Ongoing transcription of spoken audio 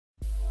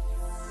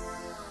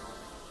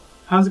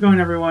How's it going,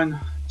 everyone?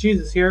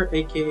 Jesus here,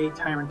 aka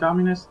Tyrant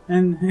Dominus,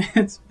 and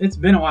it's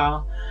been a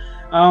while.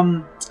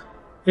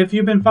 If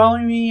you've been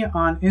following me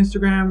on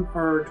Instagram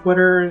or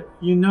Twitter,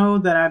 you know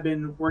that I've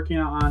been working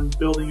on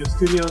building a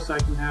studio so I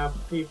can have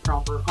a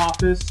proper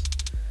office.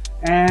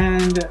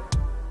 And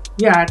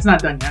yeah, it's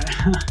not done yet.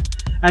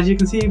 As you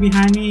can see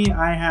behind me,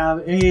 I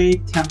have a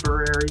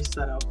temporary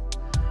setup.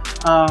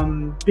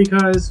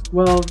 Because,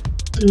 well,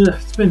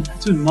 it's been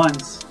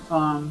months.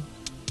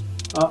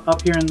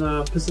 Up here in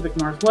the Pacific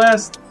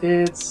Northwest,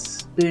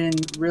 it's been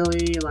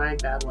really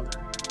like bad weather.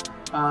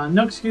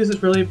 No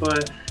excuses really,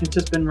 but it's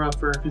just been rough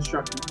for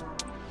construction.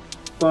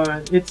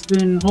 But it's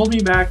been holding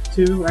me back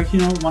to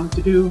actually, wanting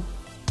to do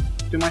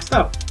my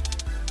stuff.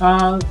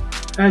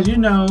 As you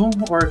know,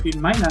 or if you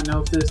might not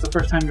know, if this is the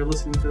first time you're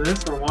listening to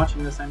this or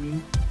watching this, I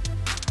mean,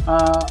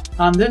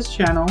 on this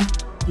channel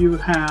you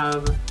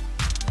have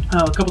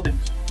a couple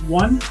things.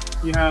 One,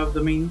 you have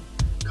the main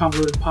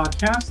convoluted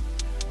podcast,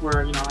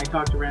 where I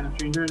talk to random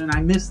strangers, and I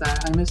miss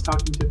that. I miss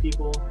talking to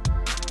people.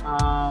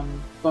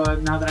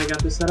 But now that I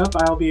got this set up,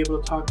 I'll be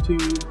able to talk to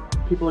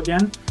people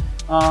again.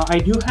 I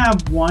do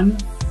have one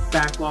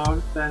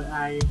backlog that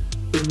I've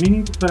been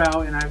meaning to put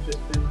out, and I've just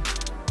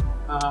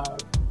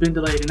been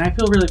delayed, and I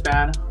feel really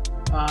bad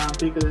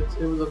because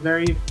it was a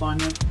very fun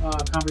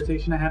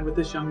conversation I had with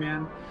this young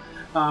man.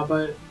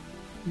 But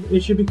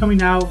it should be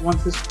coming out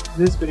once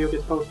this video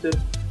gets posted,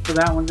 so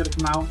that one's gonna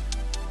come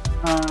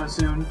out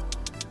soon.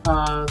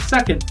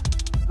 Second,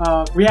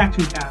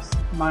 reaction cast,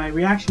 my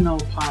reactional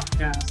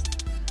podcast,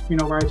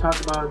 where I talk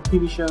about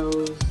TV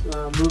shows,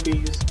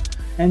 movies,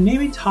 and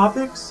maybe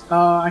topics.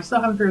 I still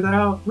haven't figured that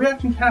out.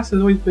 Reaction cast has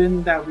always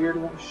been that weird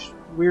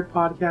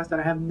podcast that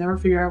I have never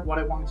figured out what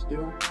I wanted to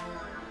do.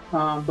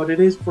 But it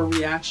is for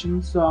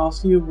reaction, so I'll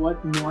see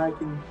what more I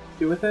can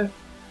do with it.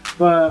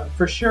 But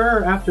for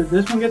sure, after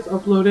this one gets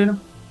uploaded,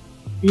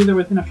 either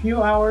within a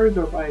few hours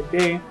or by a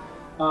day,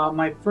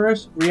 my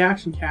first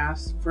reaction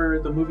cast for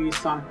the movie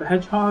Sonic the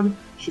Hedgehog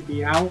should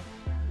be out,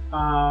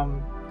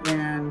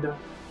 and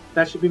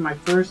that should be my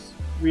first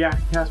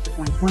reaction cast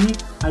for 2020.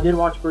 I did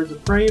watch Birds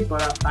of Prey,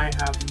 but I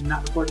have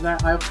not recorded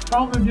that. I'll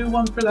probably do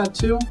one for that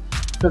too,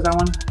 because I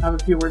want to have a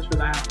few words for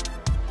that.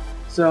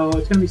 So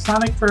it's going to be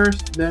Sonic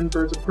first, then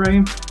Birds of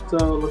Prey,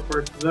 so look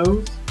forward to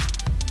those.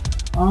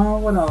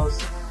 What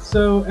else?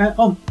 So,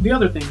 the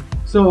other thing.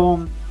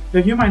 So,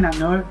 if you might not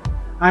know it,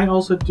 I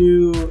also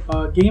do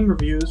game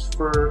reviews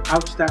for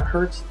Ouch That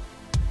Hurts.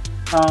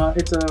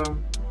 It's a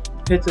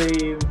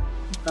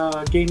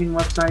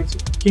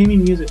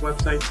gaming music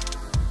website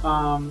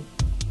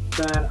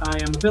that I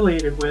am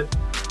affiliated with,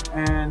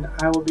 and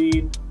I will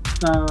be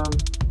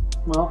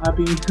I'll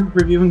be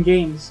reviewing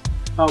games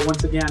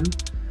once again.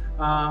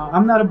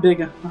 I'm not a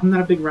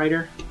big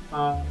writer.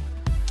 I'm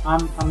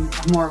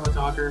more of a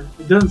talker.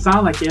 It doesn't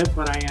sound like it,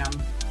 but I am.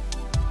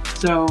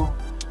 So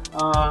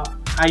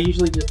I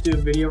usually just do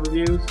video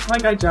reviews.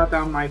 Like, I jot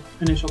down my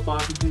initial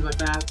thoughts and things like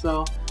that.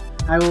 So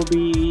I'll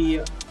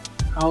be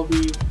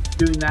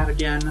doing that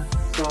again.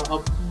 So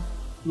I'll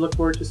look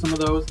forward to some of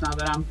those now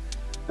that I'm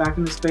back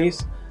in the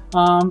space.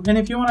 And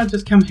if you want to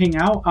just come hang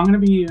out, I'm gonna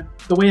be,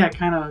 the way I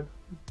kind of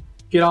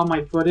get all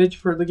my footage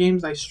for the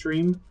games, I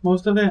stream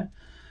most of it.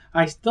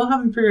 I still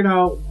haven't figured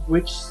out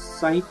which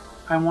site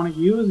I want to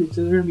use. It's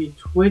either gonna be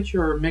Twitch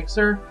or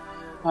Mixer.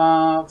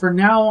 For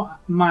now,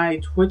 my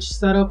Twitch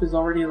setup is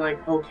already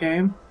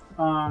okay.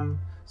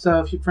 So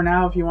if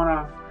you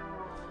want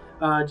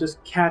to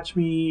just catch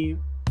me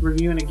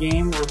reviewing a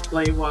game or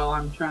play while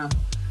I'm trying to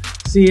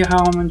see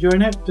how I'm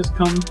enjoying it, just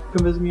come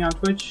visit me on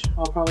Twitch.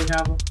 I'll probably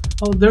have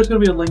there's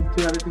going to be a link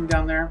to everything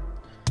down there.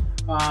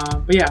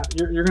 But yeah,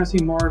 you're going to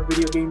see more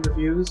video game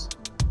reviews.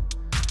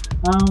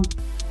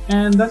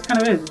 And that's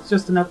kind of it. It's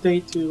just an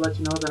update to let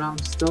you know that I'm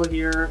still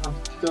here. I'm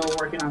still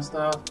working on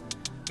stuff.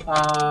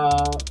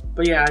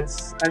 But yeah,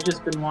 I've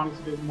just been wanting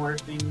to do more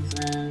things,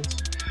 and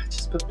I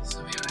just put this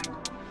so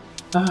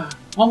behind.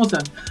 Almost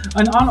done.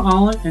 And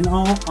in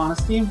all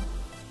honesty,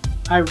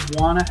 I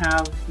want to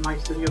have my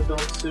studio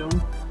built soon.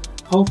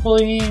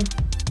 Hopefully,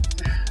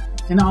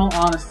 in all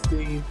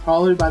honesty,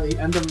 probably by the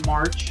end of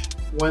March,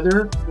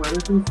 weather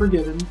be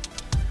forgiven,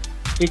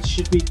 it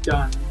should be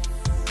done.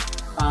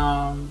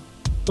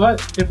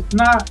 But if it's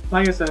not,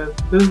 like I said,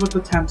 this is what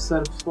the temp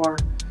setup's for.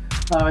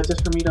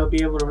 Just for me to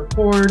be able to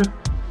record,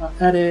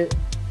 edit,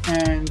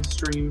 and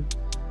stream,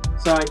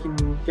 so I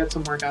can get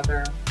some work out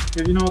there.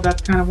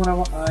 That's kind of what I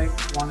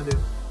want to do.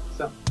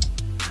 So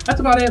that's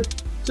about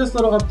it. Just a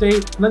little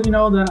update, let you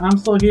know that I'm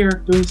still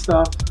here doing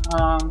stuff.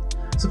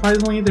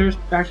 Surprisingly, there's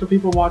actual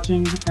people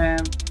watching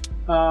and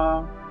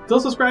still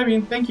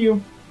subscribing. Thank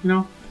you.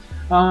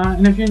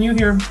 And if you're new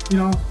here,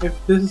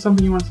 if this is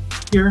something you want to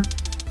hear,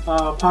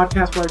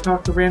 podcast where I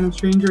talk to random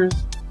strangers,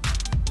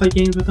 play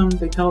games with them,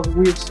 they tell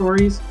weird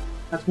stories.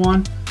 That's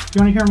one. If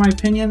you want to hear my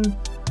opinion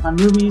on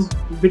movies,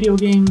 video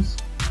games,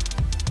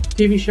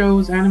 TV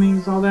shows,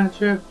 animes, all that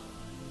shit,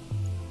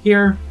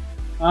 here.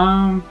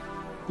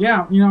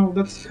 Yeah,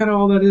 that's kind of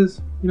all that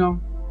is, So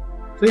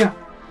yeah,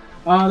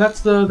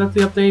 that's the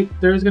update.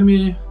 There's gonna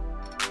be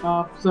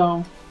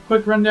so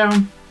quick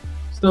rundown.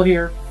 still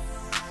here.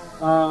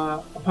 A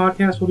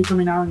podcast will be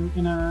coming out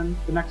in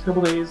the next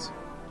couple days.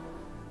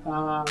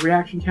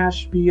 Reaction cast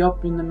should be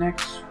up in the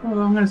next, I'm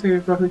going to say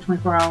roughly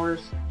 24 hours.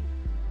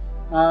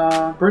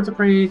 Birds of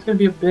Prey, it's going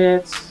to be a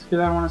bit, because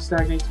I don't want to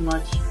stagnate too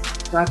much.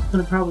 So that's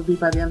going to probably be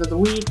by the end of the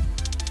week.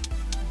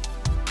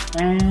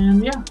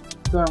 And yeah,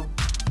 so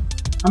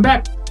I'm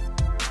back.